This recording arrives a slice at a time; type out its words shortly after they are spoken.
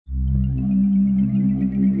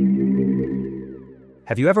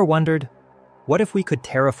Have you ever wondered, what if we could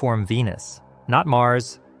terraform Venus? Not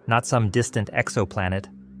Mars, not some distant exoplanet,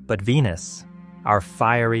 but Venus, our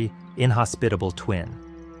fiery, inhospitable twin.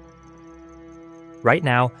 Right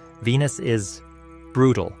now, Venus is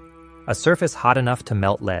brutal. A surface hot enough to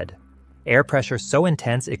melt lead, air pressure so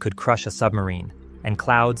intense it could crush a submarine, and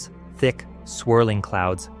clouds, thick, swirling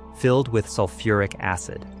clouds, filled with sulfuric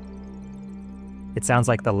acid. It sounds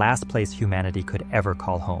like the last place humanity could ever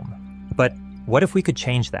call home. But what if we could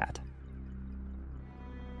change that?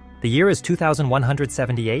 The year is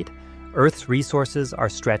 2178. Earth's resources are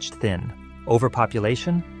stretched thin.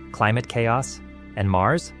 Overpopulation, climate chaos, and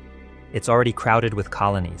Mars? It's already crowded with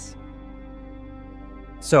colonies.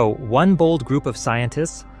 So, one bold group of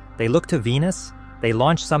scientists, they look to Venus, they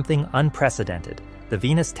launch something unprecedented, the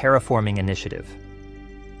Venus Terraforming Initiative.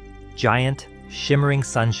 Giant, shimmering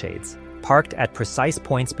sunshades, parked at precise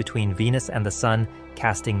points between Venus and the Sun,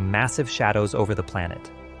 casting massive shadows over the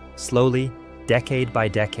planet. Slowly, decade by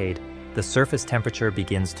decade, the surface temperature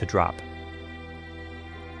begins to drop.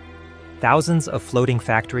 Thousands of floating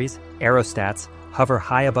factories, aerostats, hover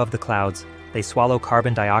high above the clouds. They swallow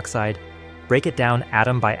carbon dioxide, break it down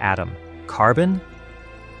atom by atom. Carbon?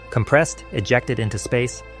 Compressed, ejected into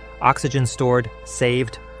space, oxygen stored,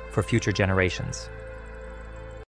 saved for future generations.